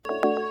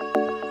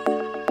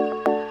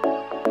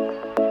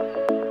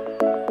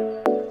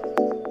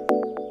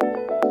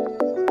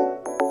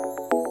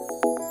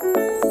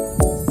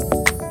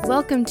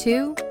Welcome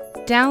to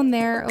Down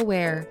There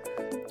Aware,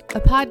 a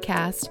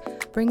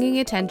podcast bringing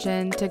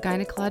attention to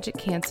gynecologic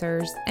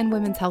cancers and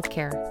women's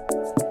healthcare.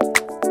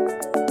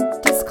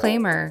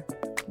 Disclaimer,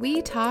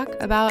 we talk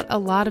about a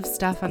lot of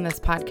stuff on this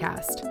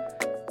podcast.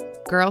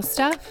 Girl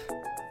stuff,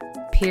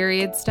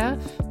 period stuff,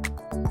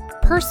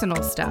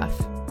 personal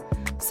stuff.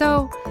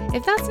 So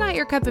if that's not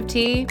your cup of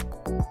tea,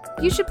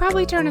 you should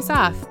probably turn us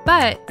off,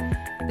 but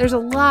there's a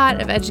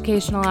lot of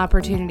educational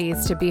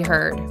opportunities to be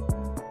heard.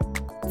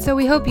 So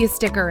we hope you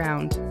stick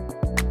around.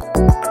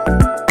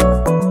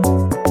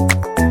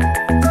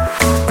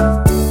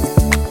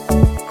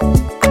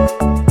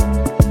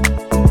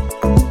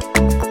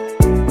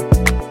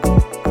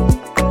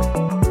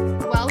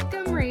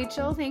 Welcome,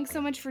 Rachel. Thanks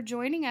so much for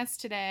joining us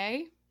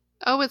today.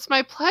 Oh, it's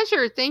my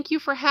pleasure. Thank you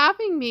for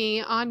having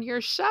me on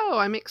your show.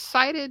 I'm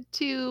excited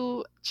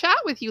to chat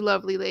with you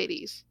lovely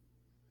ladies.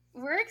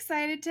 We're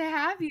excited to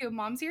have you.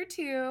 Mom's here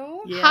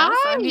too. Yes,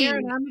 Hi. I'm here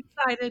and I'm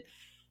excited.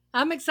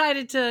 I'm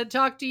excited to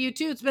talk to you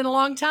too. It's been a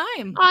long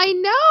time. I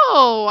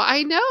know.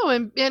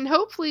 And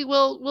hopefully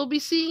we'll be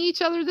seeing each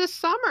other this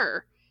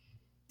summer.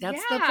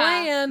 That's Yeah. the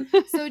plan.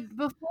 So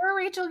before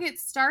Rachel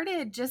gets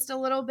started, just a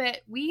little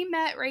bit, we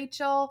met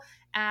Rachel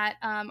at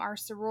our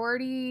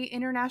sorority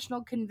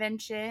international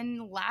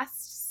convention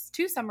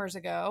two summers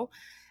ago.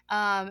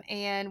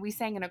 And we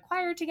sang in a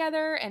choir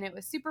together and it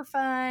was super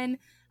fun.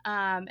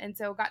 And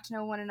so got to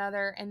know one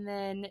another. And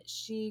then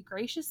she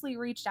graciously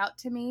reached out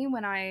to me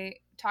when I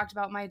talked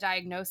about my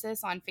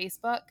diagnosis on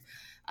Facebook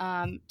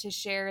to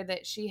share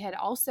that she had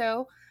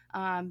also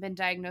been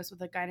diagnosed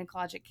with a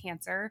gynecologic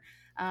cancer.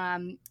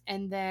 And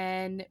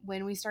then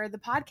when we started the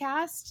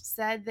podcast,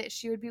 said that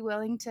she would be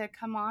willing to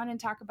come on and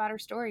talk about her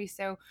story.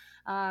 So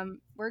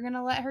we're going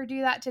to let her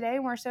do that today.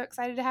 And we're so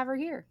excited to have her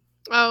here.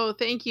 Oh,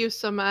 thank you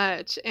so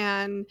much.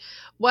 And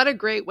what a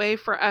great way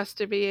for us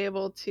to be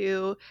able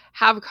to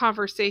have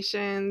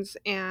conversations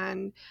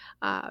and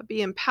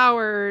be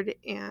empowered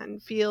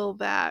and feel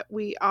that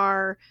we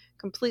are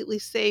completely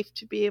safe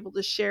to be able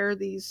to share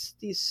these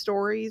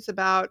stories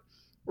about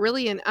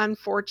really an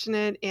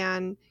unfortunate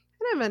and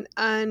kind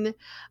of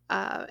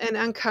an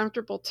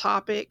uncomfortable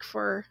topic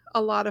for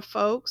a lot of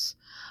folks.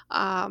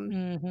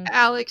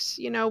 Alex,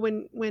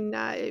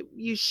 when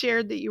you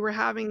shared that you were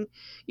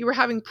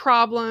having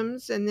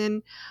problems, and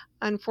then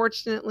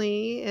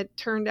unfortunately it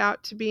turned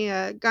out to be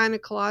a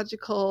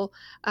gynecological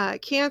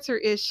cancer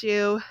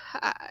issue.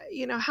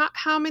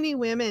 How many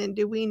women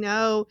do we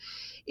know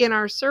in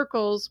our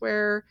circles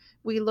where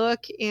we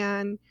look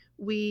and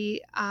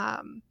we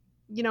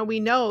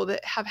know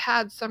that have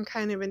had some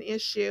kind of an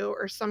issue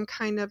or some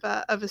kind of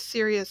a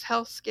serious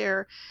health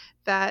scare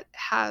that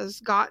has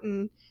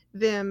gotten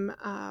them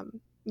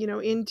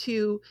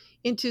into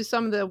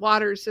some of the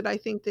waters that I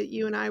think that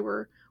you and I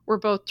were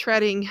both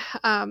treading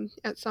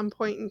at some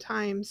point in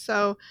time.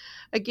 So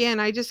again,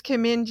 I just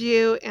commend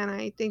you, and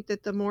I think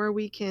that the more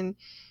we can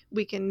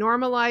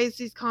normalize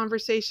these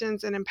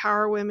conversations and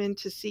empower women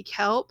to seek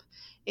help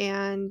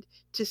and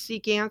to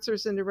seek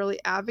answers and to really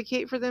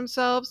advocate for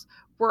themselves,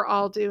 we're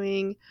all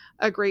doing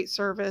a great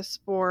service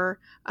for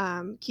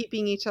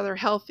keeping each other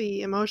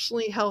healthy,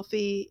 emotionally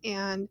healthy,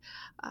 and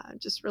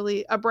just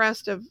really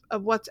abreast of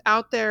what's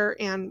out there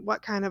and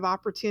what kind of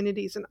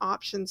opportunities and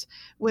options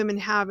women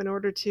have in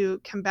order to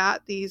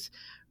combat these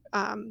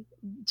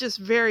just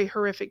very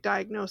horrific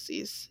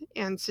diagnoses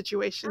and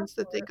situations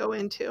that they go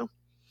into.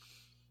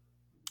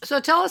 So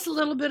tell us a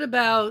little bit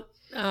about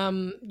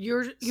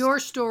your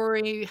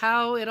story,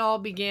 how it all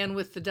began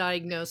with the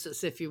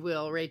diagnosis, if you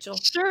will, Rachel.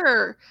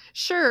 Sure.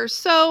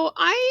 So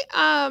I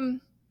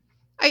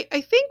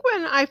think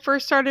when I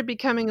first started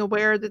becoming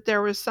aware that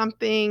there was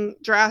something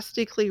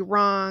drastically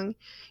wrong,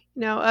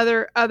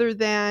 other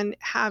than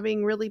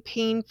having really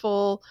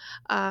painful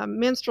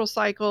menstrual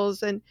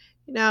cycles, and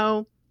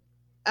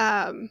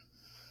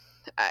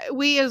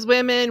we as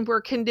women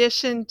were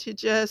conditioned to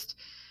just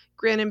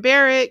grin and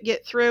bear it,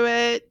 get through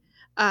it.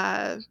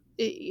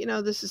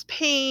 This is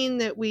pain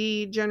that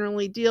we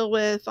generally deal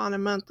with on a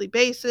monthly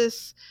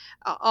basis,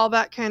 all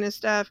that kind of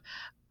stuff.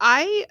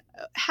 I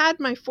had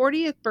my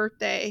 40th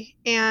birthday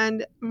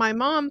and my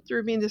mom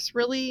threw me this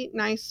really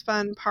nice,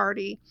 fun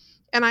party,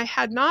 and I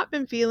had not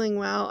been feeling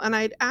well, and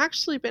I'd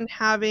actually been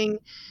having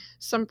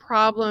some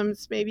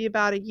problems maybe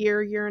about a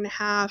year and a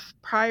half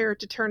prior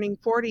to turning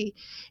 40.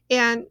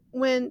 And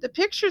when the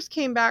pictures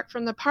came back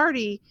from the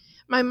party,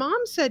 my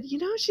mom said,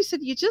 she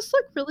said, you just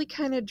look really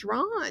kind of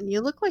drawn. You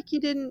look like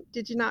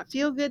did you not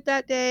feel good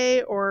that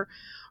day or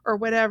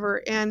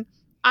whatever. And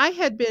I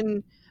had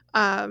been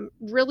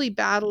really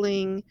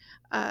battling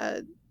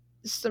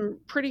some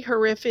pretty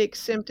horrific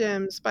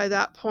symptoms by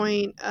that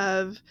point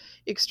of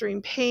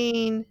extreme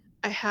pain.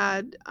 I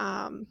had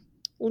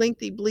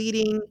lengthy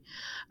bleeding.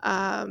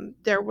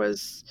 There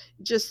was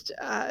just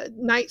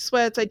night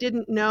sweats. I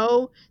didn't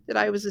know that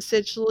I was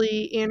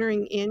essentially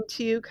entering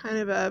into kind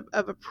of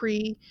a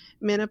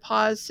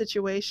pre-menopause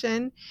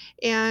situation.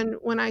 And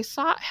when I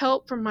sought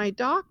help from my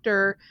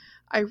doctor,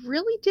 I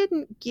really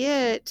didn't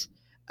get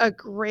a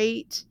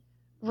great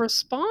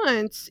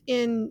response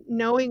in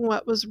knowing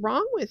what was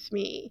wrong with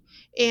me.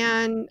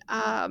 And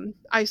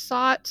I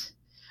sought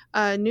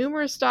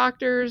numerous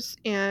doctors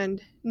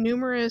and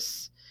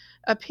numerous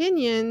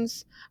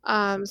opinions.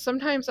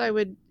 Sometimes I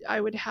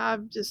would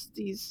have just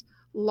these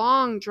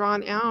long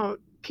drawn out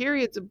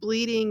periods of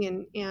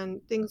bleeding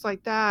and things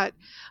like that.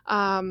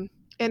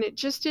 And it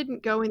just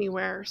didn't go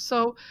anywhere.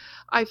 So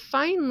I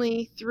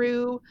finally,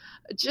 through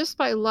just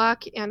by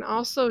luck and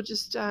also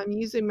just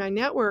using my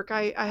network,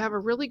 I have a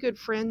really good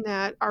friend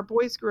that our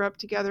boys grew up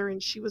together,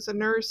 and she was a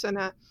nurse in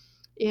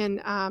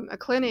a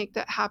clinic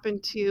that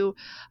happened to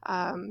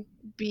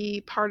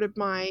be part of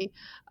my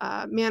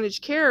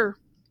managed care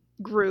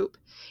group.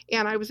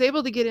 And I was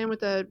able to get in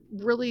with a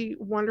really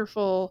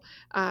wonderful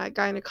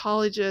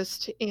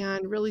gynecologist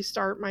and really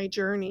start my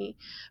journey.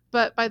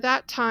 But by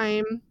that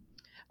time,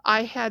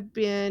 I had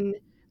been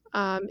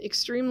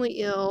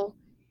extremely ill,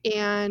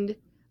 and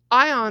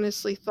I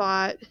honestly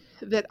thought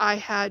that I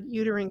had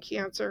uterine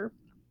cancer.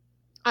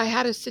 I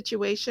had a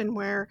situation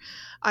where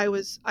I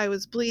was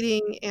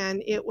bleeding,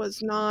 and it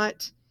was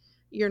not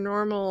your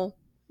normal,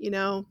 you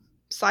know,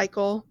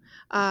 cycle.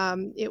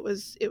 It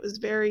was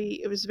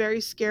very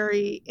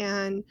scary,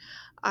 and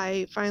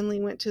I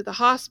finally went to the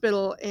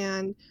hospital,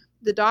 and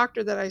the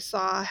doctor that I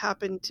saw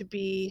happened to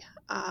be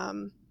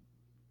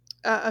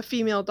a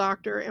female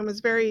doctor, and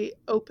was very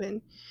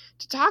open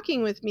to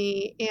talking with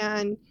me.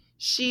 And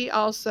she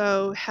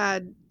also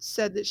had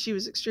said that she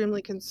was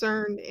extremely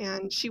concerned,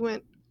 and she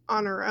went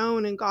on her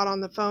own and got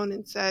on the phone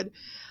and said,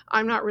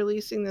 I'm not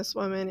releasing this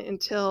woman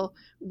until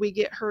we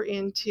get her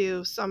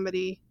into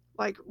somebody,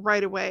 like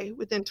right away,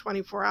 within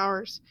 24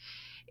 hours.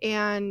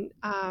 And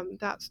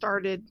that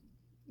started,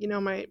 you know,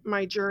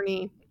 my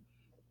journey.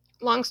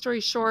 Long story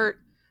short,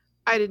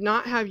 I did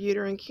not have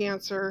uterine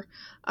cancer.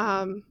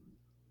 Um,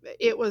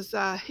 it was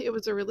a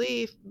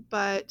relief,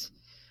 but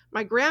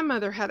my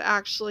grandmother had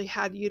actually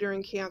had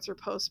uterine cancer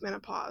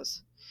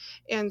postmenopause,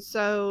 and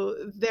so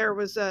there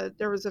was a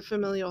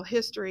familial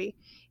history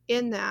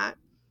in that.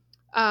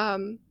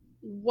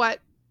 What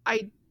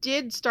I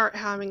did start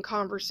having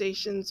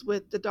conversations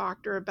with the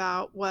doctor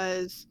about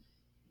was,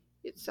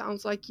 it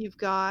sounds like you've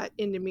got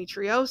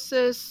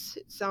endometriosis.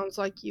 It sounds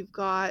like you've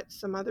got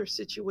some other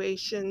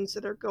situations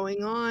that are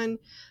going on,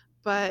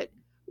 but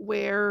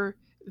where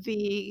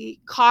the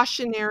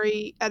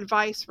cautionary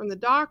advice from the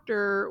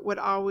doctor would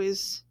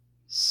always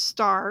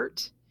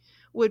start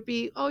would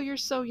be, oh, you're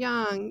so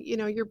young, you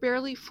know, you're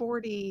barely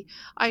 40.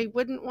 I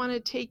wouldn't want to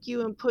take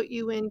you and put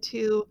you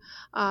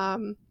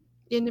um,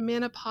 into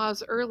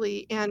menopause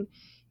early. And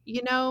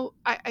you know,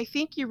 I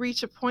think you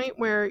reach a point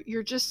where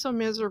you're just so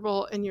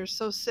miserable and you're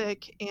so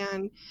sick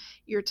and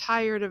you're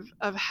tired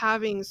of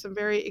having some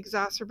very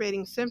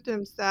exacerbating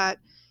symptoms that,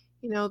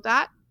 you know,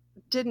 that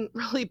didn't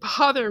really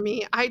bother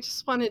me. I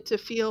just wanted to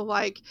feel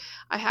like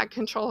I had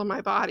control of my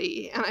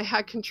body, and I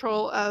had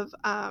control of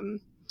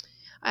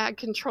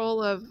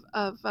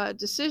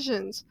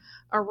decisions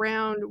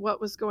around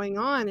what was going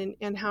on,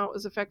 and how it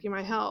was affecting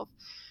my health.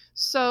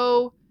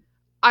 So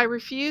I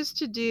refused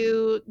to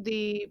do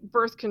the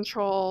birth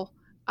control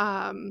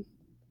um,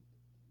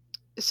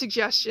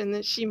 suggestion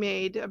that she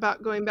made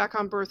about going back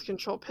on birth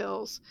control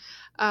pills.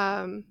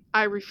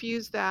 I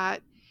refused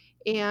that.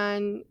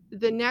 And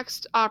the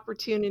next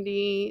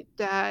opportunity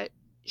that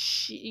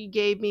she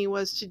gave me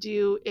was to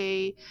do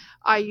a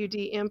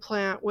IUD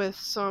implant with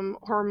some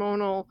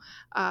hormonal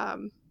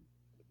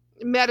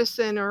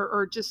medicine,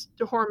 or just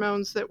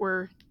hormones that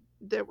were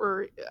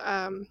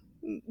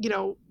you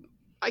know,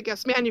 I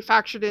guess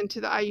manufactured into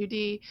the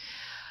IUD.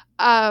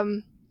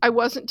 I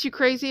wasn't too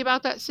crazy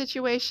about that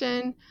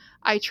situation.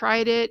 I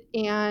tried it,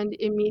 and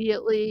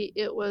immediately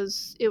it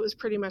was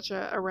pretty much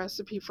a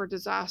recipe for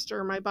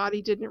disaster. My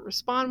body didn't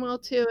respond well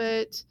to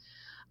it.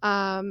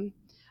 Um,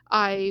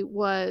 I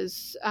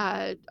was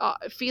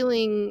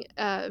feeling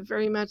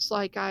very much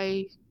like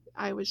I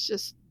was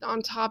just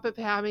on top of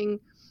having,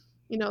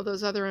 you know,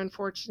 those other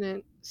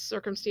unfortunate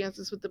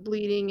circumstances with the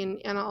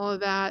bleeding and all of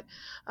that.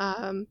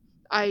 Um,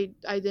 I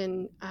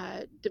then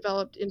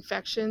developed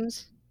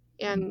infections,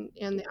 and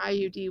the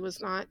IUD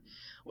was not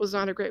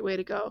a great way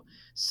to go.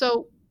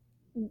 So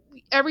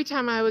every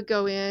time I would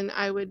go in,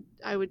 I would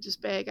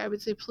just beg. I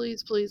would say,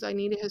 please, please, I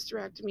need a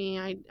hysterectomy.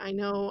 I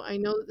know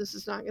that this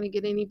is not going to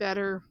get any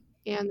better,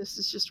 and this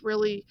is just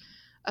really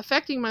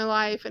affecting my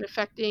life and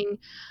affecting,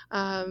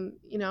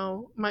 you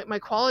know, my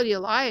quality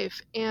of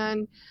life.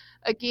 And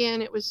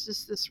again, it was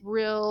just this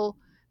real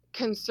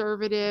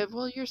conservative,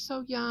 well, you're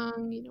so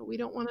young, you know, we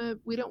don't want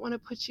to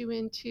put you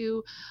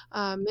into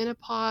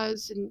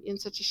menopause in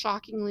such a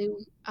shockingly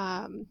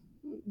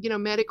you know,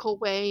 medical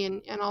way,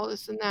 and all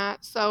this and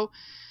that. So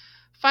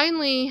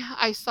finally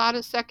I sought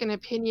a second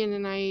opinion,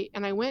 and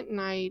I went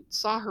and I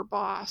saw her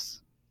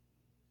boss.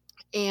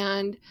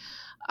 And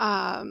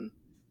um,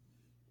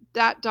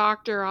 that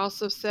doctor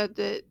also said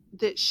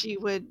that she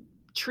would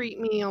treat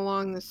me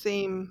along the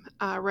same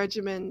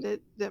regimen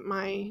that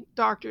my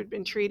doctor had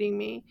been treating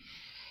me.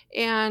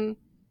 And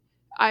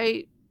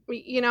I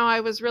I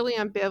was really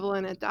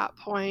ambivalent at that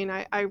point.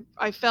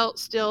 I felt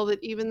still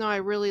that even though I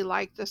really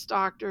liked this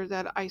doctor,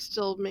 that I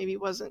still maybe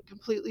wasn't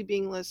completely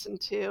being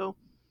listened to.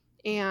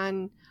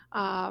 And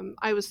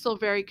I was still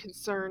very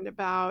concerned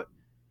about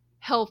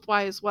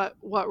health-wise what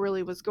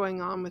really was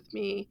going on with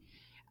me.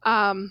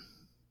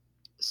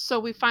 So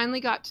we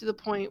finally got to the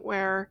point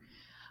where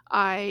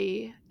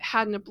I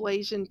had an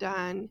ablation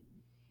done,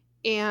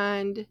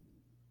 and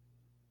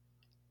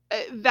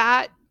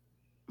that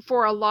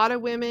for a lot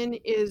of women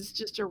is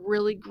just a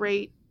really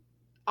great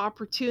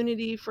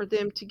opportunity for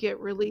them to get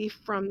relief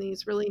from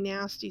these really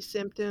nasty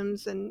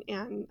symptoms and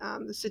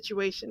the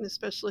situation,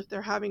 especially if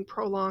they're having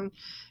prolonged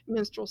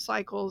menstrual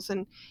cycles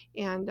and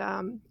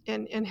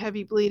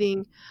heavy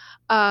bleeding.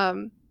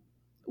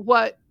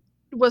 What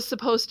was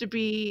supposed to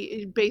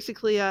be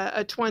basically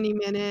a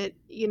 20-minute,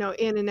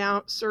 in and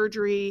out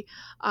surgery,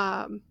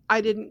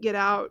 I didn't get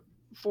out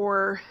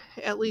for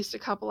at least a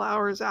couple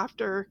hours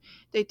after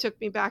they took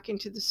me back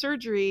into the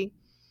surgery.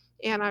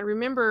 And I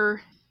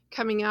remember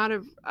coming out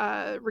of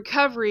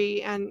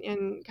recovery and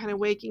kind of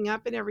waking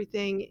up and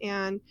everything.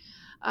 And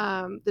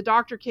the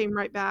doctor came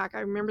right back.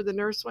 I remember the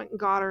nurse went and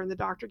got her, and the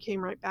doctor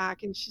came right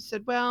back. And she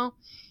said,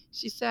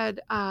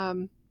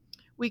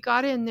 we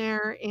got in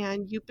there,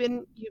 and you've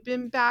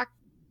been back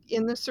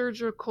in the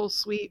surgical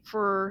suite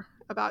for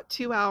about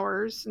 2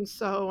 hours. And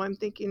so I'm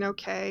thinking,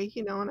 okay,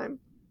 and I'm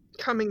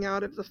coming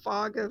out of the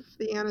fog of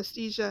the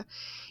anesthesia.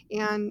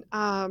 And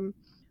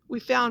we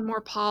found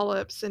more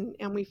polyps,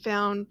 and we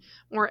found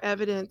more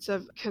evidence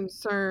of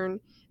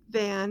concern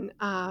than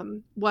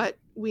what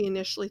we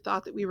initially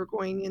thought that we were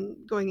going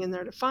in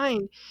there to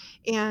find.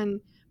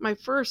 And my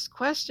first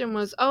question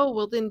was, oh,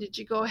 well, then did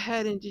you go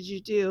ahead and did you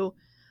do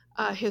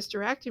a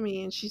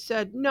hysterectomy? And she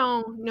said,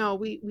 no,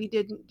 we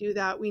didn't do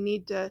that. We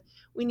need to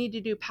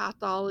do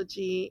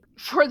pathology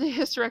for the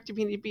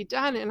hysterectomy to be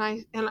done. And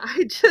I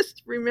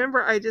just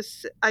remember I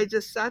just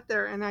sat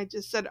there and I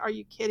just said, are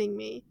you kidding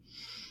me?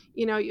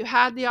 You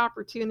had the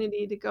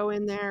opportunity to go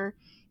in there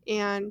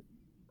and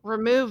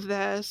remove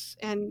this.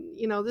 And,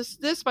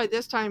 this by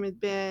this time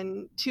had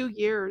been 2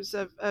 years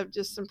of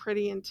just some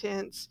pretty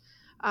intense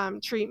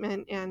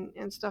treatment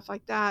and stuff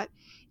like that.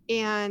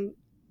 And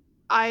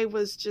I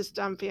was just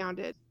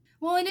dumbfounded.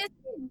 Well, and it's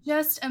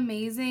just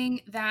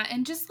amazing that,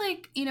 and just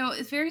like,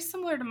 it's very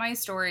similar to my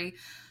story.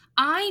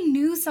 I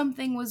knew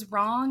something was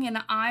wrong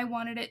and I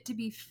wanted it to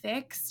be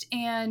fixed,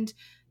 and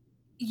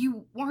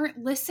you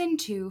weren't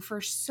listened to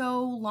for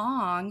so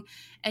long,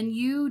 and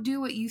you do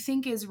what you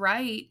think is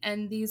right.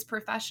 And these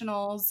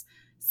professionals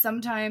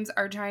sometimes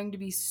are trying to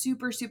be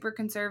super, super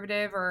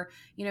conservative, or,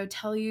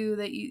 tell you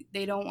that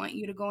they don't want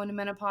you to go into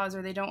menopause,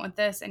 or they don't want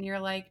this. And you're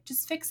like,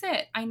 just fix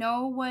it. I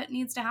know what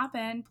needs to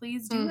happen.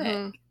 Please do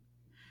it.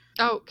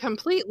 Oh,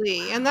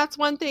 completely. And that's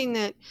one thing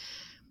that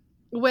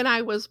when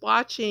I was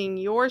watching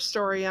your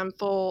story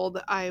unfold,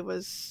 I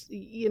was,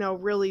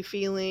 really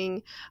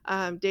feeling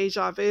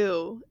deja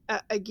vu.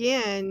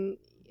 Again,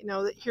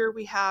 that here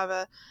we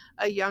have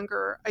a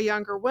younger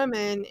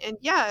woman, and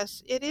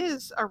yes, it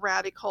is a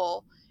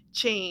radical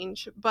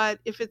change, but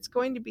if it's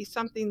going to be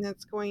something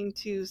that's going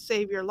to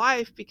save your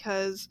life,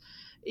 because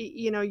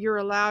you're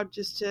allowed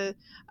just to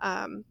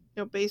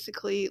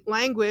basically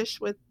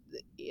languish with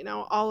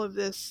all of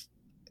this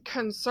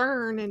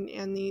concern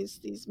and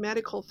these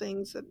medical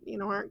things that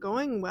aren't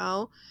going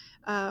well,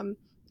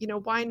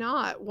 why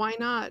not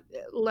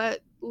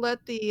let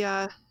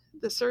the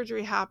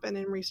surgery happen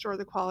and restore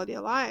the quality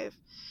of life?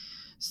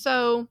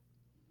 So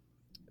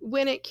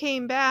when it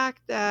came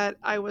back that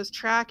I was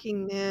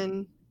tracking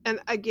then, and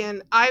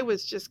again, I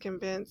was just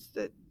convinced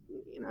that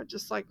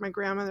just like my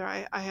grandmother,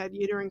 I had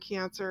uterine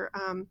cancer.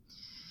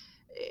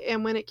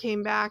 And when it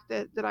came back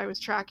that I was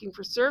tracking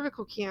for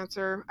cervical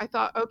cancer, I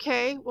thought,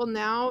 okay, well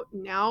now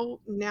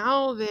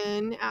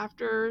then,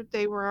 after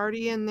they were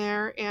already in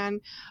there, and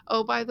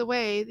oh, by the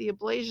way, the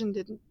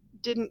ablation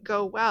didn't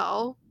go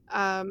well.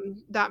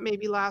 That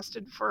maybe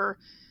lasted for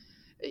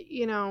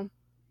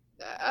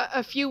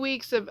a few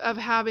weeks of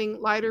having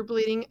lighter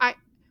bleeding.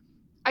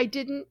 I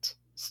didn't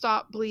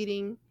stop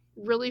bleeding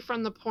really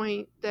from the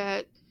point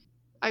that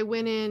I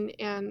went in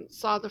and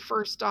saw the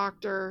first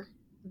doctor,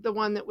 the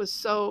one that was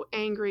so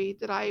angry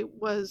that I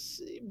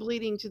was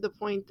bleeding to the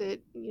point that,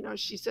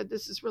 she said,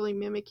 this is really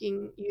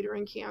mimicking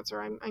uterine cancer.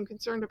 I'm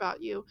concerned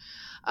about you.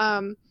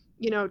 To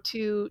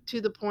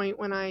the point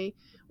when I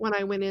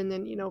went in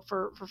then,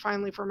 for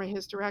finally for my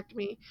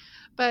hysterectomy.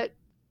 But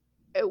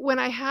when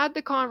I had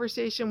the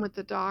conversation with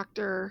the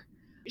doctor,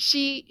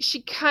 she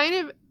kind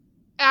of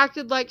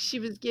acted like she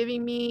was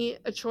giving me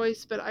a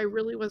choice, but I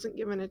really wasn't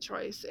given a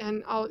choice.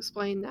 And I'll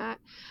explain that.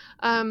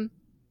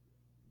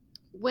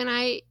 When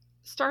I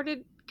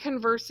started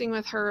conversing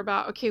with her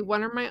about, okay,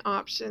 what are my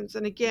options?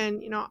 And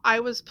again, I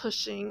was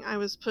pushing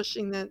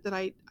that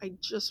I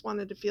just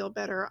wanted to feel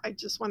better. I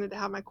just wanted to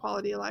have my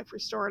quality of life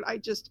restored. I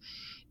just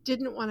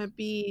didn't want to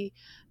be,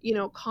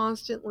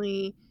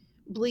 constantly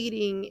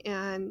bleeding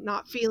and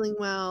not feeling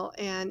well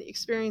and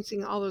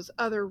experiencing all those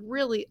other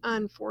really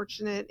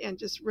unfortunate and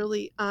just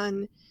really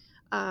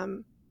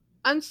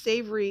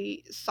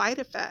unsavory side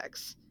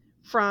effects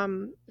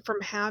from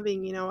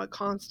having, you know, a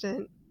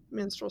constant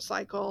menstrual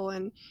cycle,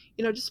 and,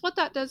 you know, just what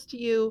that does to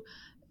you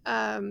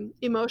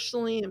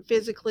emotionally and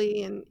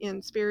physically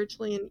and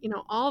spiritually, and, you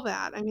know, all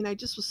that. I mean, I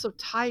just was so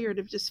tired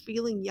of just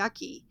feeling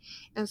yucky,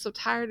 and so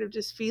tired of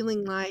just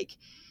feeling like,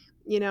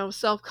 you know,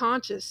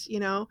 self-conscious, you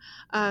know,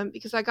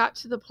 because I got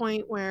to the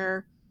point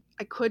where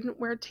I couldn't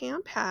wear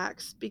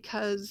Tampax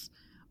because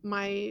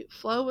my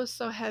flow was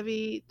so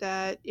heavy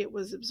that it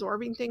was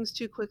absorbing things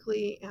too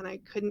quickly, and I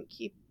couldn't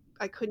keep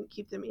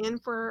them in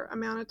for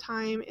amount of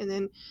time, and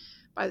then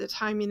by the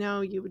time, you know,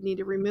 you would need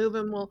to remove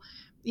them, well,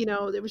 you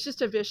know, it was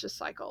just a vicious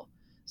cycle.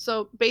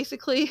 So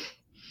basically,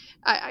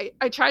 I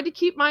tried to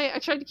keep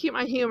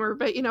my humor,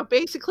 but, you know,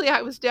 basically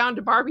I was down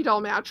to Barbie doll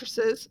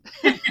mattresses.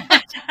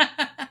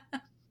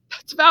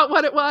 That's about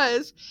what it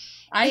was.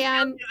 I feel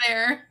And you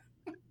there.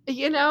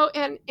 you know,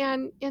 and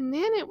then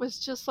it was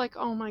just like,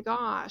 oh my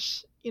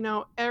gosh, you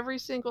know, every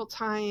single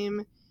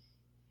time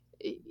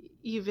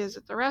you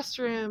visit the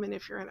restroom, and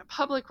if you're in a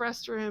public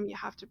restroom, you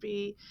have to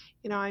be,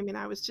 you know, I mean,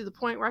 I was to the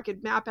point where I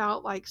could map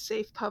out like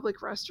safe public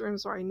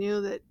restrooms where I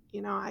knew that,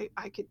 you know, I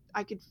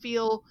could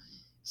feel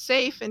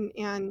safe,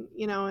 and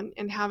you know,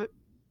 and have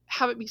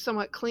it be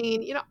somewhat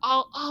clean, you know,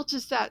 all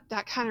just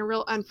that kind of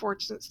real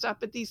unfortunate stuff,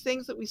 but these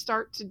things that we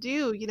start to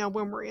do, you know,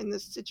 when we're in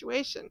this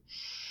situation.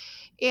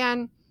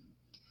 And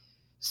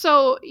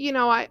so, you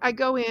know, I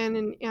go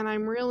in, and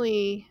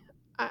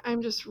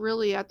I'm just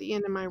really at the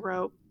end of my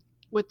rope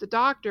with the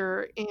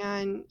doctor.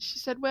 And she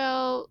said,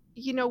 well,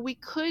 you know, we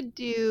could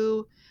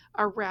do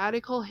a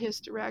radical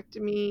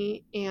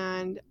hysterectomy,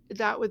 and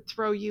that would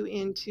throw you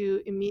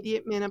into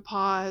immediate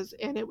menopause,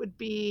 and it would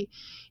be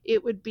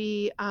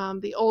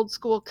the old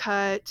school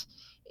cut,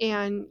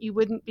 and you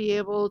wouldn't be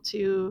able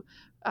to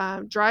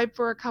drive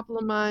for a couple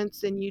of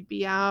months, and you'd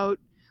be out,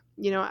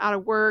 you know, out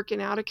of work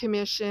and out of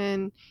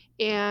commission,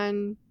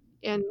 and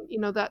you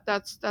know,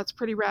 that's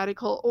pretty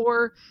radical.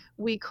 Or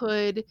we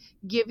could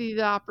give you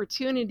the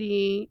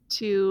opportunity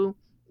to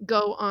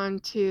go on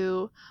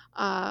to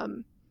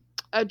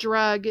a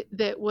drug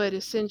that would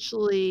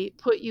essentially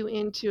put you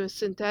into a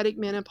synthetic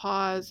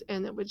menopause,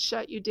 and that would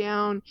shut you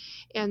down,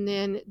 and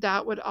then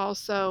that would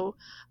also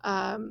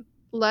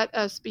let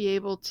us be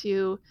able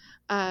to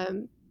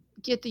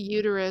get the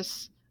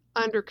uterus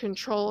under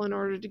control in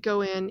order to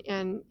go in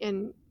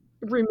and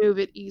remove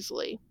it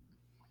easily.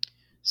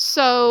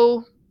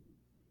 So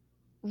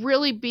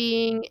really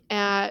being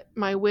at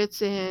my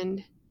wit's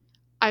end,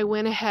 I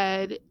went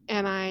ahead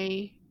and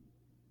I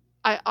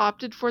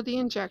opted for the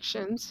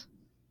injections,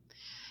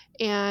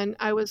 and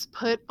I was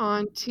put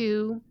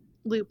onto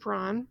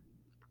Lupron.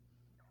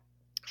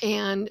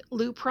 And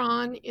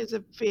Lupron is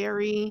a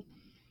very,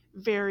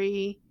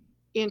 very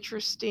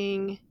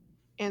interesting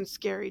and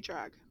scary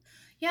drug.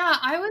 Yeah,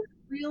 I was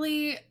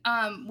really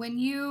when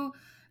you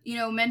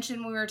know,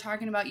 mentioned when we were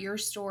talking about your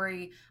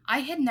story, I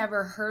had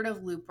never heard of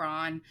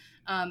Lupron.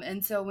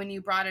 And so when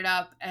you brought it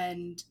up,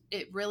 and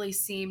it really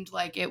seemed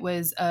like it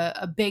was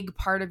a big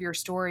part of your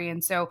story.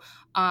 And so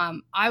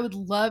I would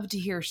love to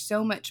hear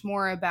so much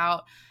more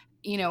about,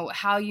 you know,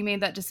 how you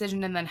made that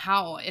decision, and then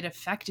how it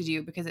affected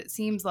you, because it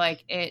seems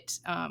like it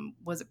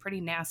was a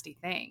pretty nasty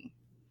thing.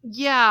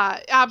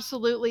 Yeah,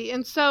 absolutely.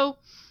 And so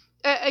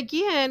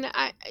again,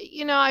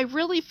 I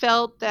really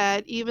felt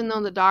that even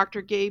though the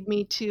doctor gave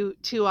me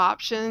two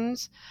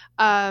options,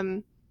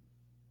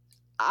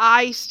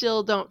 I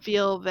still don't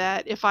feel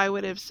that if I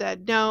would have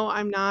said, no,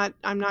 I'm not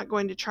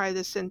going to try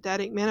this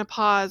synthetic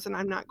menopause, and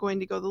I'm not going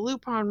to go the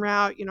Lupron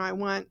route, you know, I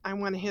want a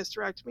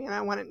hysterectomy, and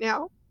I want it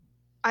now.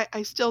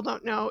 I still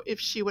don't know if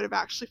she would have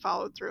actually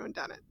followed through and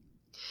done it.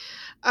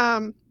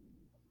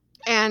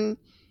 And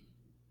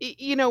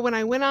you know, when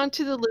I went on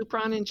to the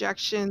Lupron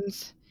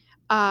injections,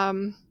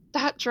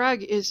 that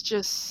drug is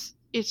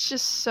it's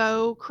just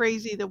so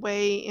crazy the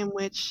way in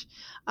which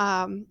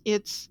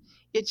it's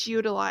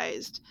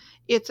utilized.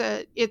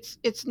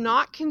 It's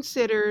not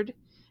considered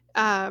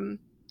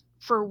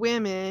for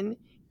women.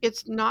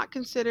 It's not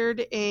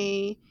considered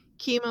a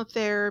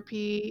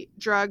chemotherapy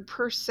drug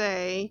per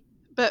se.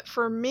 But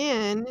for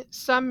men,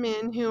 some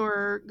men who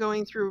are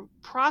going through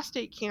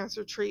prostate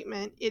cancer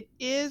treatment, it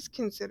is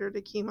considered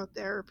a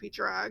chemotherapy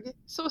drug.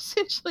 So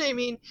essentially, I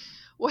mean,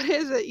 what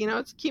is it? You know,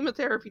 it's a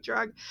chemotherapy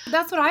drug.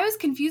 That's what I was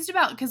confused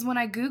about, because when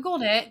I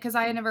Googled it, because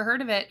I had never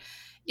heard of it,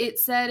 it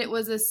said it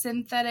was a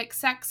synthetic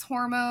sex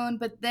hormone,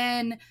 but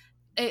then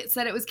it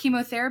said it was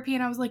chemotherapy,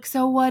 and I was like,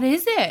 so what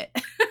is it?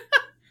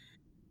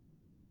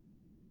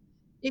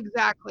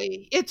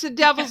 Exactly. It's a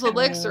devil's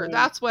elixir.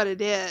 That's what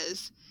it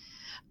is.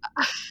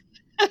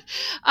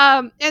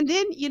 And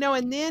then, you know,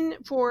 and then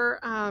for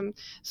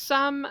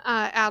some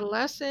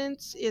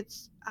adolescents,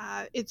 it's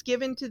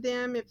given to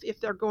them if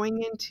they're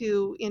going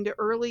into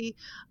early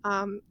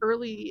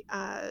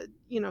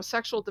you know,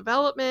 sexual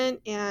development,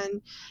 and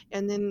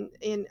then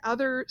in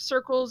other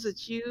circles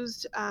it's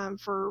used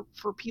for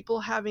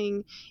people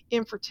having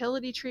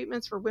infertility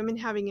treatments, for women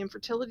having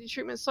infertility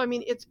treatments. So I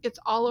mean, it's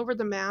all over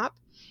the map,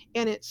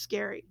 and it's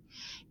scary.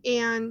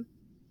 And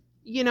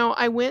you know,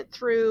 I went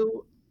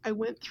through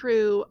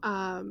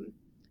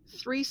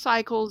 3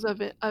 cycles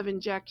of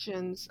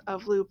injections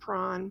of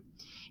Lupron.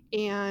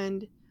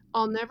 And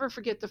I'll never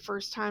forget the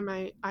first time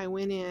I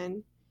went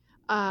in.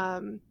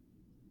 The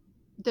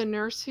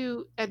nurse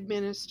who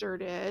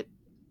administered it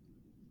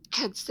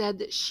had said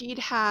that she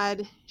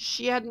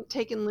hadn't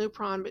taken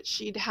Lupron, but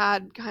she'd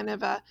had kind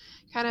of a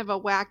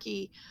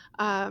wacky,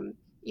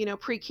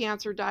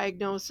 precancer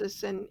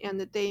diagnosis, and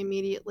that they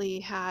immediately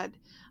had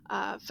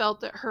felt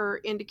that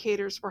her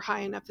indicators were high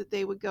enough that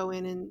they would go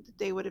in and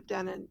they would have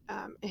done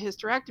a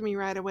hysterectomy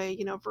right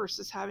away,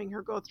 versus having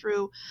her go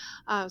through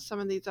some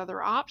of these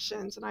other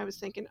options. And I was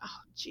thinking, oh,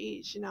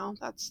 geez,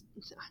 that's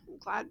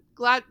glad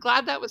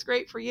that was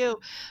great for you.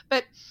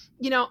 But,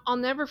 I'll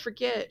never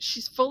forget,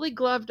 she's fully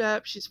gloved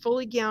up, she's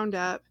fully gowned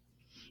up,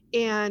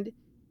 and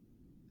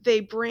they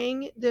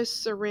bring this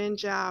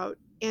syringe out,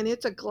 and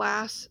it's a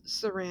glass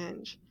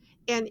syringe.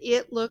 And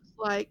it looks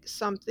like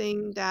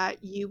something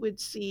that you would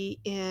see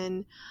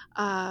in,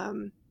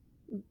 kind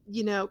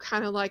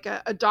of like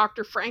a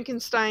Dr.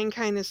 Frankenstein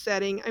kind of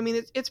setting. I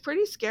mean, it's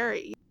pretty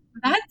scary.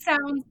 That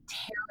sounds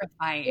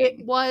terrifying.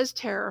 It was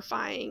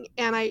terrifying.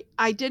 And I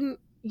didn't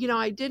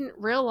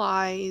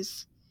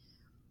realize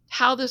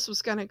how this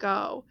was going to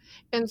go.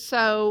 And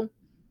so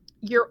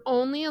you're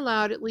only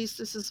allowed, at least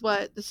this is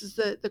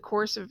the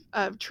course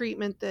of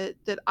treatment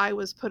that I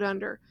was put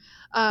under.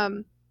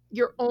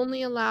 You're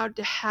only allowed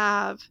to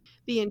have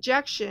the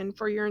injection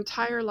for your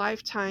entire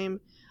lifetime,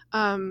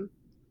 no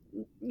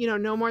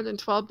more than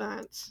 12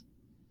 months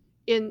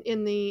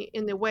in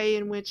the way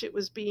in which it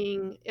was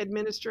being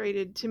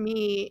administered to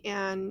me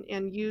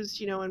and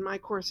used, in my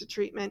course of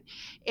treatment,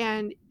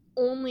 and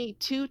only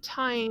 2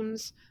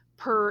 times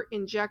per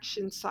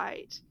injection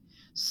site.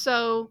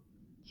 So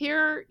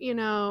here,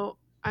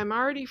 I'm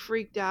already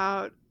freaked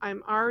out.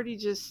 I'm already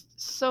just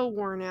so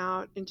worn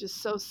out and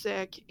just so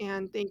sick,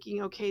 and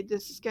thinking, okay,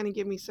 this is going to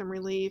give me some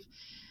relief.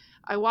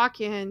 I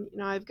walk in,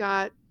 I've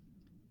got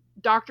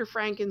Dr.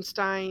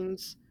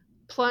 Frankenstein's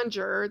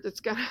plunger that's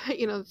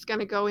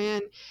gonna go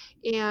in,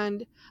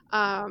 and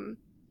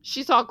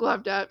she's all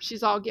gloved up,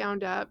 she's all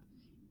gowned up,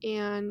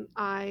 and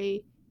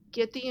I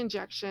get the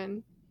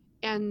injection,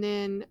 and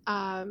then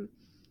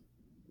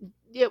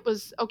it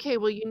was, okay,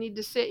 well, you need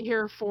to sit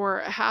here for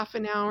a half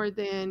an hour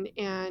then,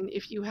 and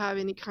if you have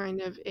any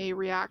kind of a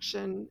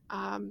reaction,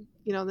 then,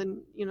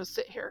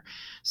 sit here.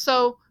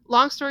 So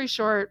long story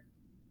short,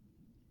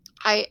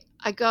 I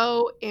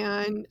go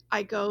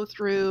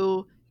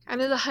through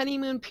kind of the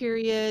honeymoon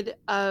period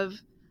of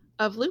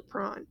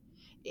Lupron.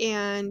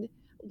 And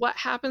what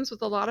happens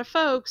with a lot of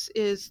folks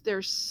is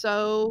they're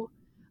so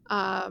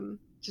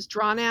just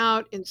drawn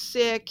out and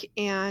sick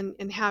and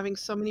having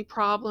so many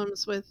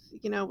problems with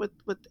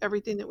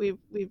everything that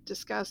we've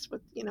discussed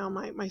with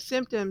my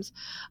symptoms.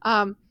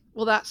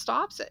 Well, that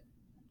stops it,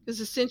 because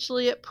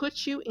essentially it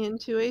puts you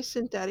into a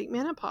synthetic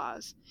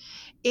menopause.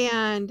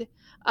 And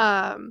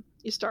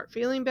you start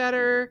feeling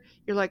better.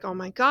 You're like, oh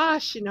my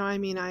gosh,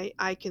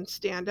 I can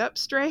stand up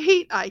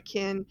straight. I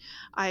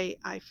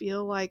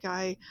feel like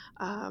I'm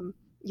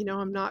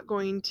not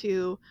going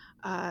to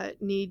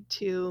need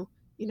to,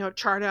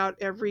 chart out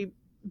every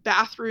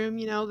bathroom,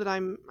 that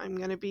I'm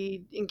going to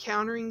be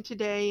encountering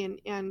today,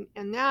 and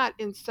that.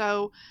 And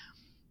so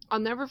I'll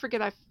never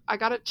forget, I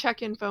got a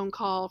check-in phone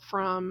call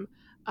from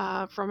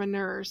a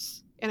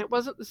nurse, and it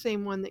wasn't the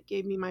same one that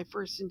gave me my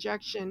first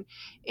injection.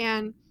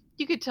 And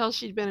you could tell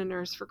she'd been a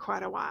nurse for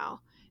quite a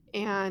while.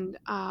 And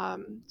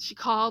she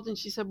called and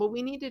she said, well,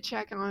 we need to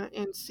check on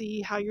and see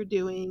how you're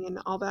doing and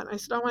all that. And I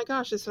said, oh my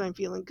gosh. I said, I'm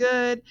feeling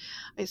good.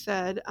 I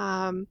said,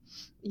 I'm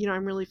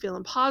really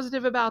feeling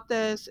positive about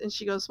this. And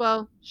she goes,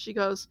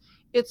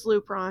 it's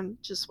Lupron,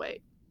 just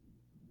wait.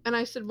 And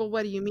I said, well,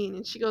 what do you mean?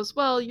 And she goes,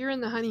 well, you're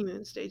in the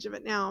honeymoon stage of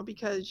it now,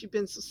 because you've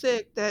been so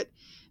sick that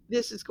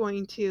this is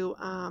going to,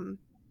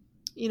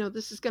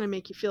 this is going to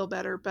make you feel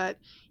better, but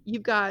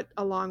you've got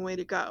a long way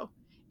to go.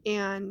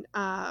 And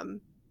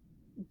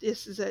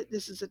this is a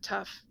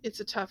tough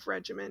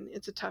regimen.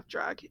 It's a tough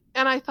drug.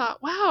 And I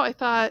thought, wow,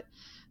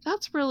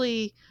 that's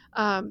really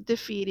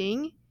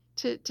defeating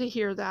to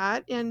hear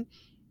that. And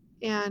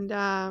it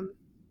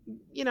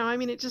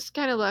just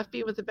kind of left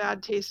me with a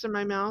bad taste in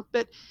my mouth.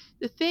 But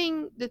the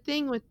thing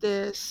with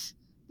this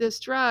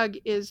drug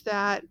is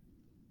that,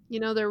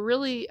 there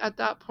really, at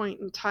that point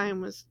in time,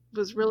 was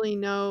really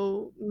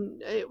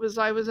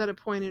I was at a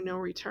point of no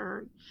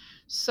return.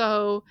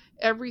 So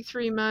every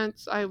 3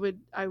 months I would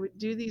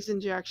do these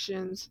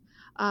injections.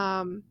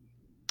 And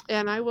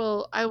I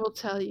will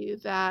tell you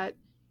that,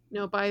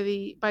 by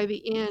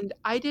the end,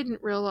 I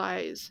didn't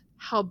realize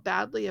how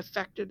badly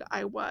affected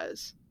I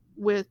was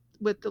with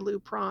the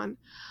Lupron.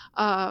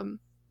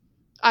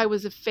 I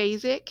was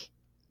aphasic.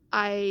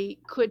 I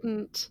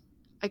couldn't,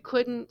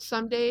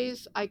 some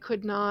days I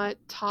could not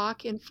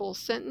talk in full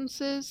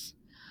sentences.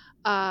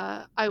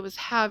 I was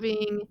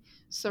having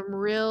some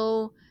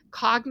real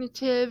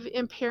cognitive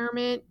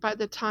impairment by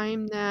the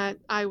time that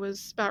I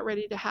was about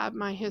ready to have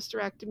my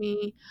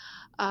hysterectomy.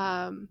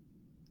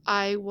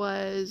 I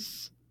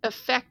was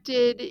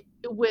affected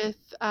with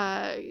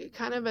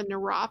kind of a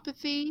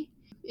neuropathy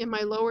in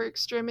my lower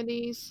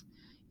extremities.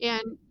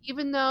 And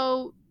even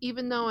though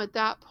at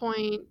that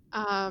point,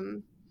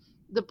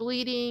 the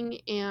bleeding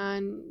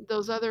and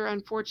those other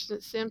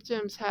unfortunate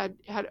symptoms had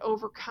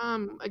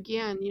overcome,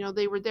 again,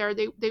 they were there.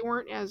 They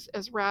weren't as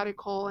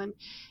radical and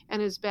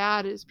as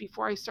bad as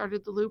before I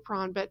started the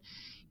Lupron, but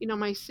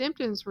my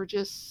symptoms were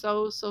just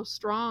so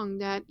strong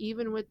that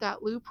even with that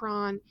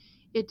Lupron,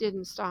 it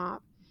didn't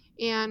stop.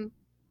 And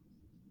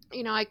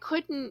I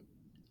couldn't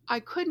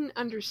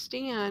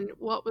understand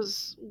what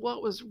was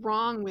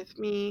wrong with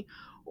me,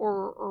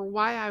 or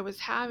why I was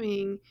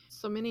having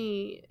so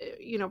many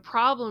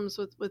problems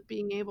with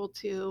being able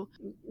to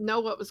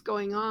know what was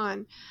going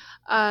on.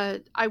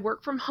 I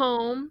work from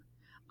home.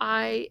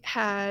 I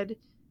had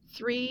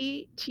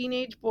 3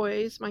 teenage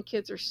boys. My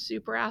kids are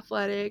super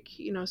athletic,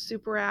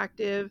 super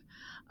active.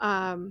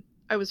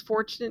 I was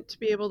fortunate to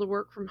be able to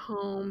work from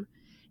home,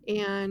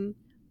 and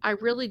I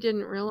really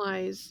didn't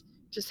realize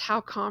just how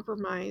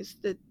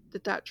compromised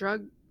that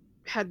drug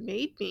had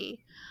made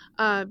me.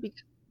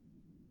 Because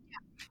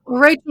Well,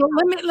 Rachel,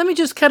 let me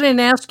just cut in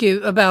and ask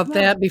you about yeah.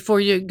 that before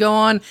you go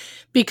on,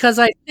 because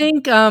I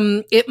think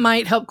it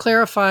might help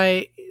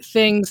clarify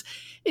things.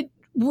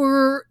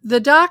 Were the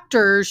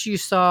doctors you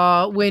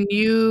saw when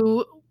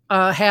you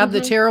had the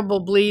Mhm. terrible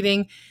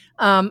bleeding,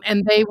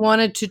 and they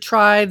wanted to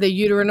try the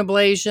uterine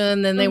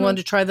ablation, then they Mhm. wanted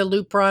to try the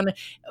Lupron?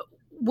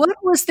 What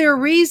was their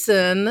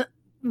reason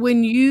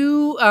when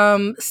you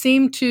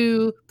seemed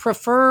to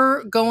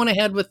prefer going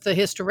ahead with the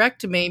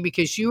hysterectomy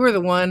because you were the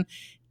one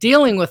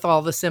dealing with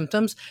all the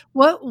symptoms?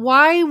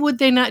 Why would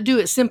they not do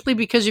it? Simply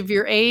because of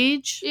your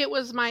age? It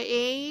was my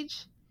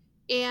age,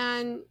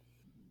 and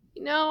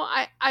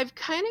I've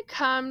kind of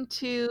come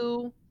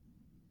to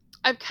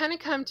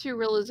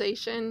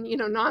realization,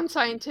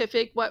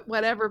 non-scientific,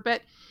 whatever,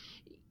 but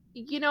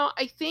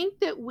I think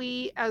that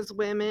we as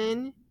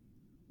women,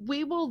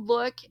 we will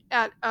look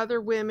at other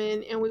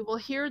women and we will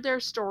hear their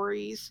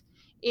stories,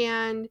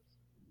 and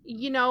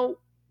you know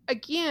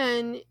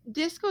again,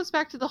 this goes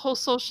back to the whole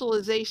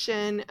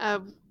socialization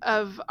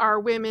of our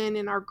women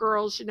and our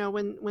girls,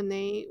 when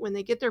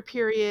they get their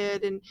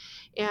period, and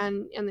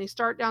they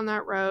start down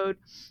that road.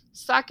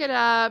 Suck it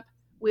up.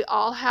 We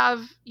all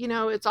have,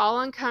 it's all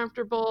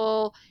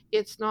uncomfortable.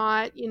 It's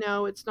not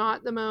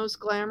the most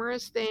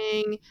glamorous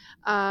thing.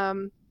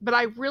 But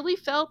I really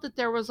felt that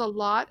there was a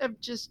lot of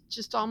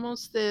just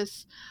almost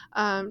this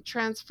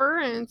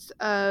transference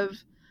of,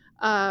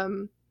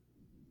 um,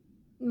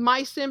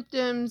 my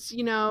symptoms,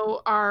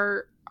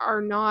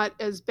 are not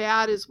as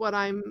bad as what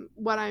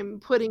I'm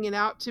putting it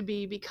out to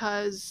be,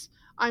 because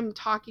I'm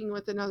talking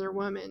with another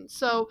woman.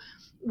 So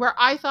where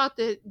I thought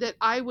that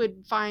I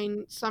would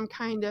find some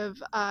kind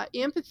of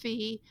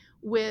empathy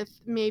with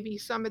maybe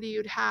somebody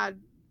who'd had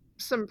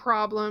some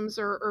problems,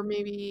 or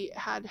maybe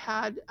had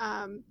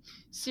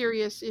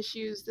serious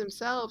issues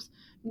themselves.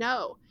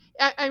 No.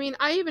 I mean,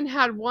 I even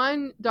had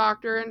one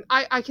doctor, and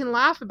I can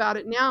laugh about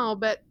it now,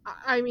 but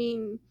I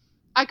mean,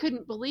 I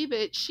couldn't believe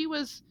it. She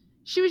was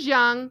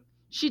young.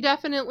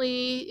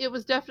 It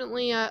was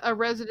definitely a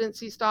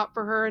residency stop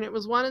for her, and it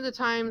was one of the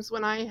times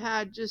when I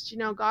had just,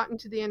 gotten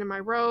to the end of my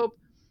rope,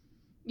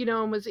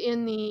 and was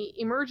in the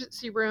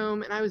emergency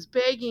room, and I was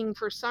begging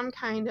for some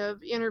kind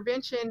of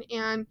intervention.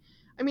 And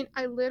I mean,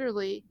 I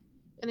literally,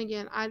 and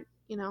again, I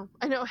know,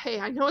 hey,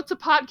 I know it's a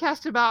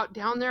podcast about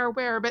down there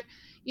where, but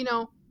you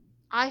know,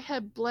 I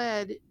had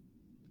bled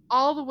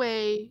all the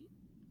way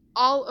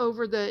all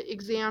over the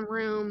exam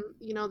room.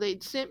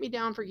 They'd sent me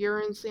down for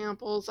urine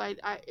samples.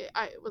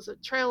 It was a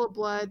trail of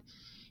blood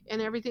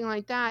and everything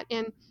like that.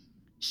 And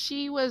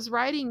she was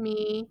writing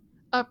me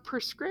a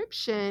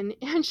prescription,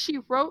 and she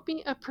wrote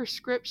me a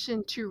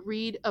prescription to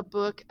read a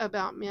book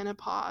about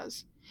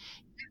menopause.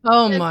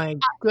 Oh And my I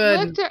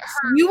looked at goodness.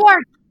 her, You are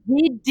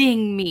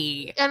kidding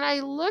me. and I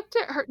looked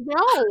at her,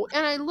 no,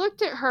 and I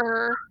looked at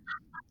her,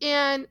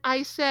 and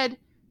I said,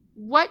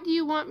 "What do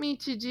you want me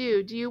to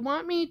do? Do you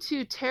want me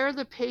to tear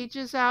the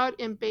pages out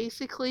and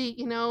basically,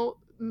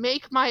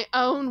 make my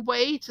own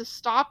way to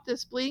stop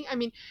this bleeding? I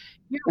mean,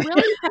 you're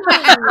really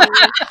telling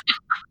me,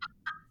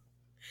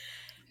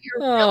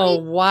 you're Oh, really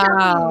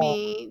telling wow.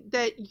 me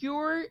that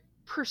you're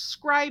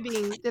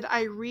prescribing that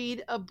I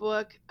read a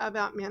book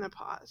about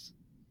menopause."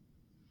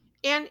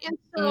 And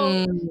so,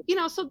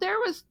 Mm. so there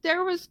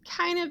was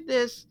kind of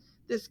this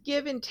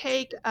give and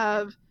take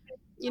of,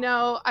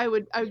 I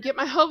would get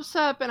my hopes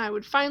up, and I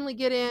would finally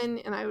get in,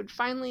 and I would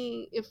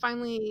finally,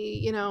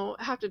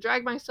 have to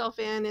drag myself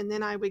in, and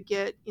then I would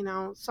get,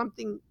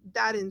 something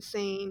that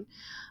insane.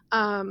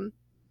 Um,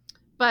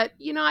 but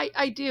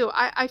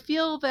I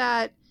feel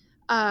that,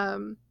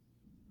 um,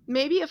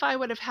 maybe if I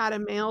would have had a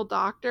male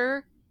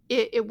doctor,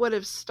 it would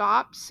have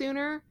stopped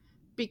sooner,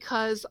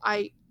 because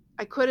I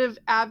could have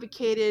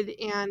advocated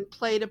and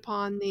played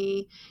upon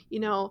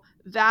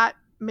that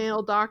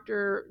male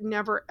doctor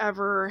never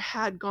ever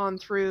had gone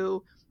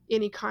through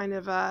any kind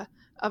of a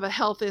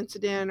health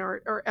incident,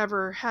 or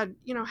ever had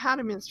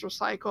a menstrual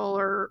cycle,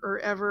 or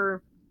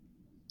ever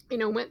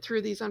went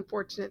through these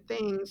unfortunate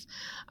things.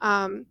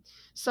 Um,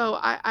 so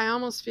I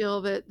almost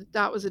feel that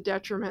that was a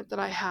detriment, that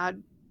I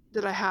had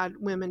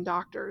women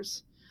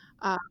doctors.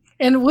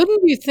 And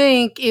wouldn't you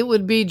think it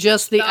would be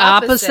just the The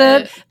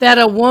opposite, opposite. that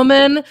a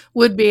woman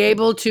would be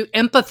able to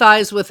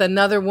empathize with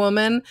another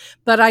woman?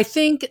 But I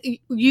think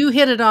you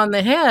hit it on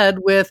the head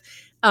with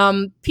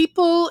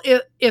people,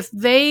 if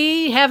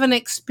they haven't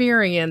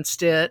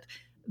experienced it,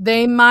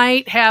 they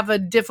might have a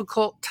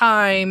difficult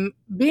time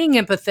being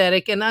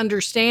empathetic and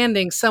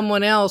understanding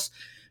someone else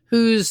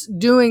who's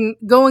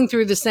going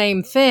through the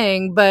same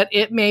thing, but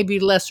it may be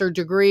lesser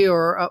degree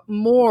or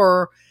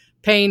more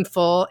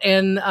painful.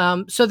 And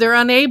so they're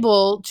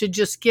unable to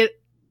just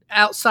get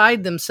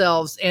outside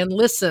themselves and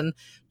listen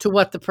to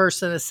what the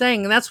person is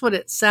saying. And that's what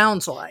it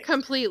sounds like.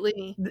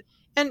 Completely.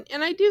 And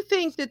I do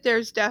think that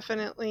there's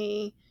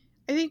definitely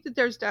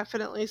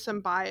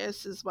some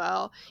bias as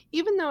well.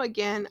 Even though,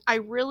 again, I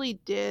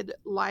really did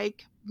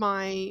like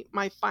my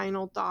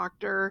final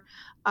doctor.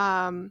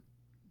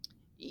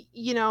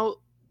 You know,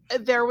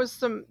 there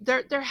was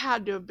there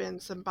had to have been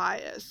some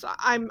bias.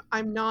 I'm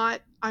not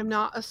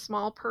a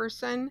small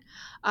person.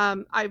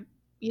 I've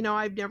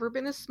never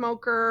been a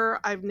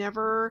smoker. I've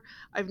never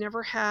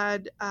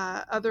had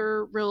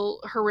other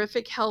real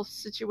horrific health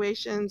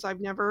situations. I've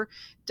never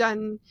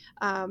done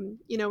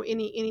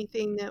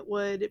anything that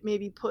would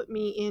maybe put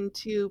me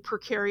into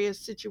precarious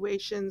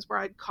situations where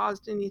I'd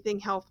caused anything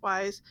health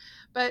wise.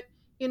 But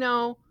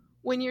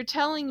when you're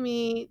telling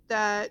me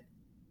that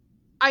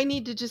I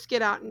need to just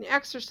get out and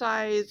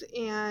exercise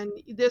and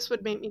this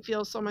would make me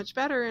feel so much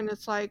better, and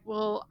it's like,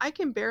 well, I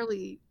can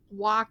barely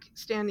walk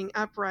standing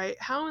upright.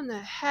 How in the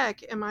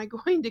heck am I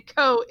going to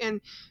go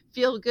and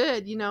feel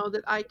good,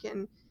 that I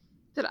can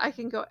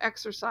go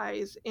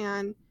exercise?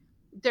 And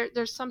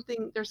there's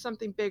something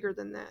bigger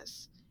than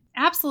this.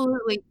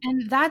 Absolutely.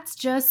 And that's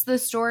just the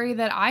story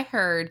that I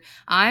heard.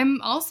 I'm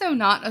also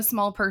not a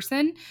small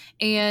person.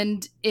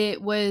 And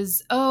it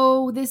was,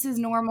 oh, this is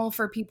normal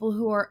for people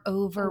who are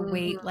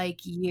overweight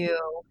like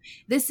you.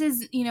 This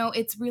is,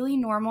 it's really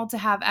normal to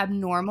have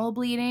abnormal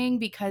bleeding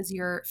because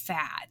you're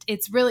fat.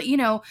 It's really,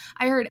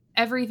 I heard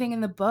everything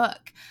in the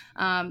book.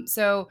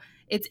 So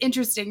it's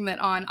interesting that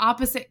on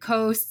opposite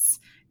coasts,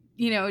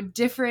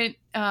 different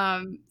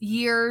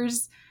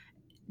years,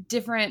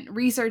 different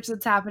research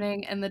that's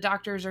happening, and the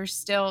doctors are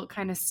still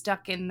kind of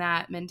stuck in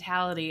that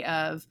mentality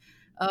of,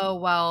 oh,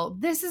 well,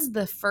 this is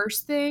the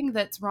first thing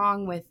that's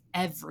wrong with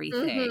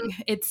everything.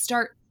 It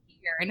starts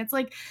here. And it's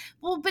like,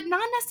 well, but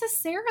not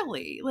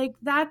necessarily. Like,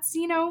 that's,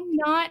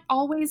 not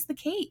always the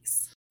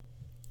case.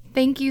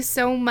 Thank you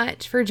so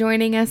much for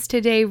joining us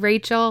today,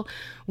 Rachel.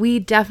 We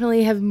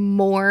definitely have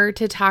more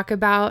to talk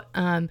about,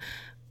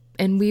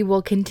 and we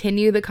will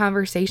continue the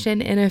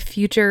conversation in a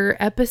future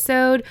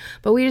episode.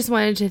 But we just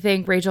wanted to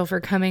thank Rachel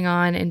for coming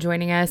on and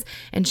joining us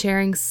and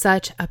sharing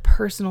such a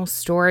personal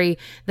story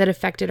that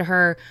affected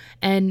her.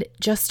 And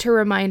just to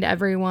remind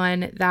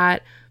everyone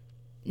that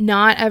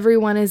not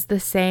everyone is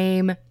the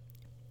same,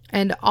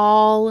 and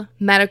all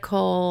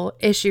medical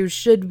issues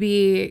should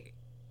be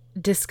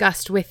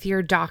discussed with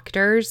your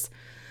doctors.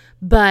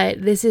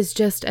 But this is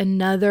just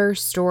another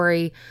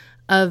story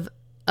of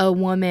a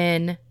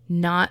woman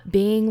not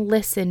being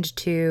listened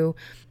to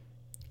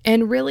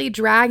and really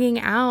dragging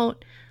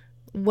out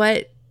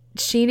what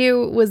she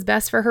knew was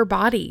best for her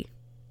body.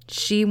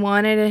 She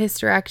wanted a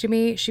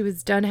hysterectomy. She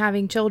was done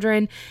having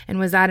children and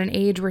was at an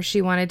age where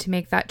she wanted to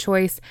make that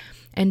choice,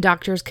 and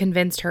doctors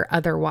convinced her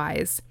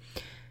otherwise.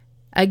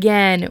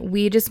 Again,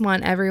 we just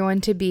want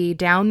everyone to be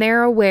down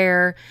there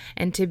aware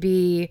and to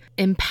be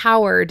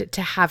empowered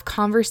to have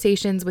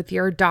conversations with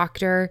your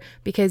doctor,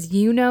 because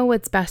you know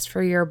what's best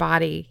for your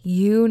body.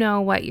 You know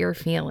what you're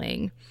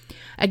feeling.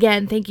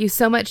 Again, thank you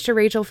so much to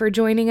Rachel for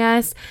joining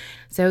us.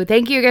 So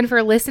thank you again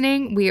for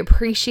listening. We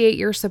appreciate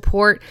your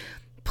support.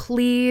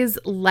 Please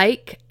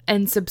like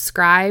and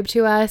subscribe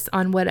to us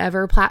on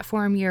whatever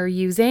platform you're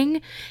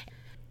using,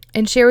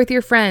 and share with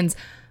your friends.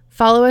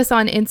 Follow us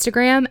on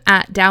Instagram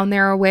at Down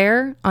There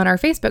Aware, on our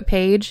Facebook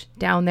page,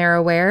 Down There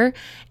Aware,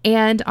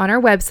 and on our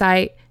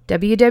website,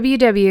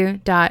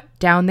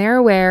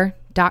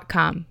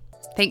 www.downthereaware.com.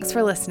 Thanks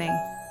for listening.